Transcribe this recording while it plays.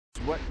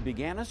What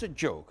began as a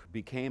joke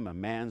became a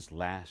man's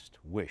last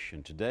wish,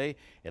 and today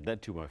it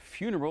led to a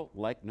funeral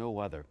like no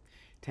other.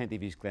 10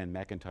 TV's Glenn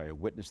McIntyre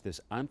witnessed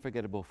this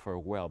unforgettable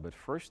farewell, but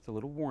first a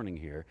little warning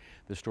here.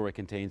 The story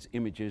contains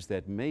images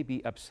that may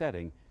be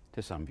upsetting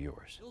to some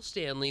viewers. Bill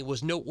Stanley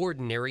was no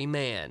ordinary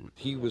man.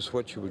 He was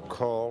what you would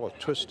call a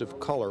twist of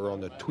color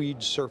on the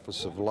tweed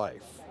surface of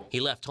life.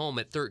 He left home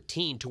at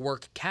 13 to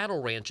work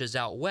cattle ranches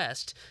out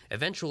west,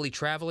 eventually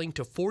traveling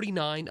to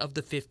 49 of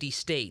the 50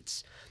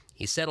 states.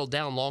 He settled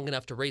down long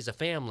enough to raise a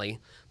family,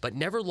 but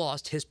never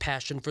lost his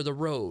passion for the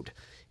road.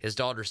 His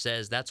daughter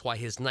says that's why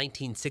his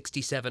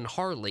 1967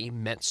 Harley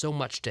meant so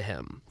much to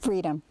him.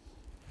 Freedom.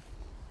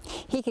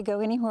 He could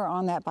go anywhere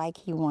on that bike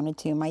he wanted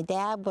to. My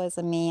dad was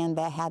a man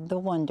that had the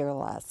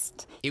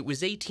wanderlust. It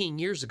was 18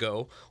 years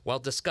ago, while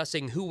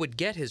discussing who would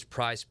get his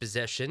prized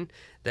possession,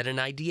 that an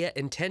idea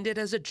intended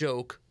as a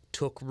joke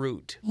took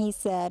root. He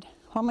said,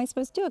 "What am I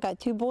supposed to do? I got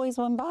 2 boys,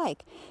 1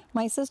 bike."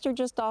 My sister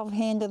just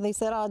offhandedly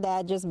said, "Oh,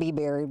 Dad, just be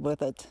buried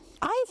with it."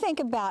 I think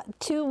about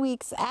 2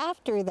 weeks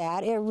after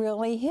that, it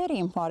really hit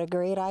him. What a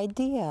great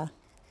idea.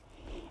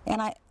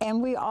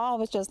 And we all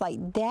was just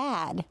like,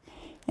 "Dad."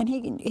 And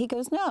he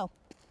goes, "No,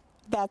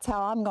 that's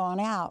how I'm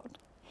going out."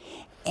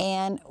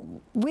 And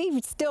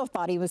we still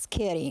thought he was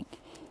kidding.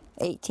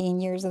 18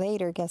 years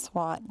later, guess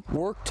what?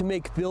 Work to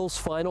make Bill's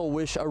final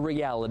wish a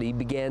reality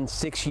began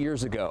 6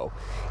 years ago.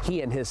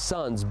 He and his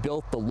sons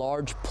built the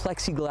large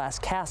plexiglass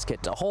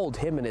casket to hold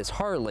him and his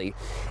Harley,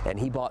 and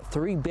he bought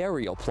 3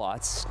 burial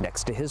plots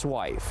next to his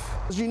wife.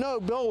 As you know,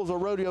 Bill was a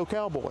rodeo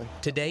cowboy.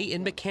 Today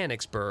in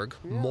Mechanicsburg,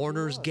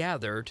 mourners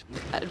gathered.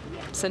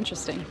 It's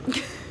interesting.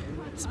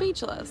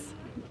 Speechless.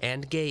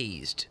 And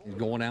gazed. He's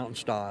going out in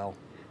style.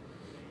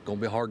 Gonna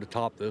be hard to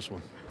top this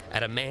one.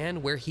 At a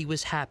man where he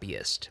was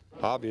happiest.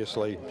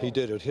 Obviously, he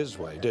did it his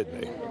way,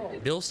 didn't he?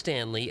 Bill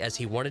Stanley, as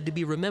he wanted to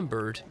be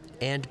remembered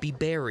and be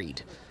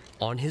buried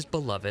on his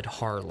beloved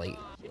Harley.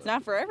 It's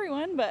not for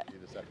everyone, but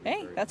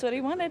hey, that's what he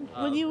wanted.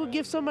 When you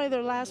give somebody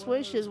their last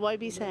wishes, why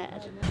be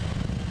sad?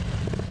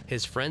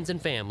 His friends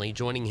and family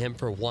joining him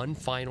for one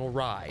final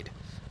ride.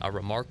 A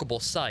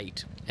remarkable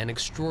sight, an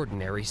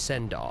extraordinary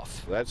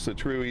send-off. That's the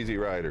true Easy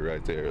Rider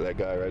right there, that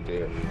guy right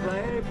there.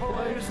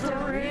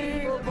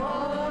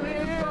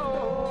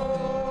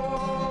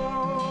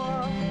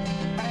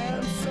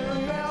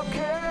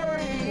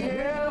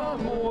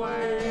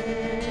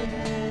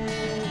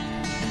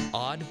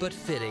 Odd but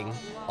fitting,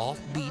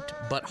 offbeat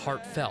but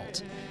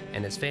heartfelt,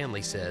 and his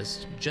family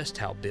says just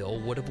how Bill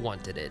would have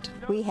wanted it.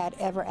 We had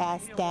ever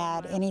asked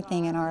Dad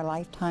anything in our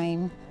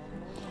lifetime,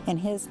 in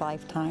his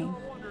lifetime,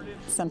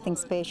 something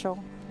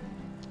special,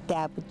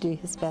 Dad would do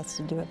his best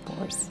to do it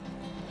for us.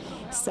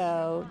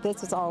 So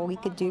this is all we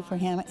could do for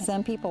him.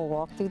 Some people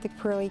walk through the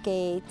pearly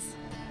gates,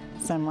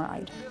 some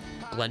ride.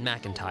 Glenn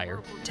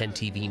McIntyre, 10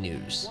 TV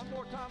News.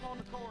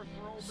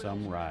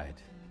 Some ride.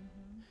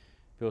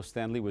 Bill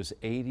Stanley was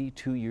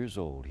 82 years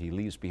old. He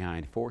leaves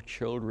behind 4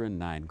 children,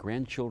 9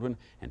 grandchildren,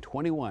 and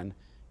 21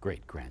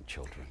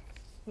 great-grandchildren.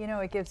 You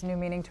know, it gives new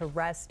meaning to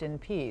rest in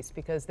peace,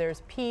 because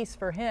there's peace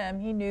for him.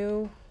 He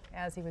knew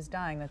as he was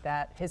dying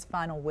that his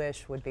final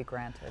wish would be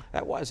granted.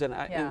 That was, and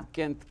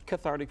again,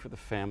 cathartic for the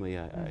family,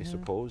 I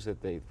suppose,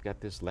 that they've got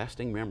this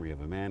lasting memory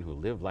of a man who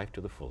lived life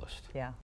to the fullest. Yeah.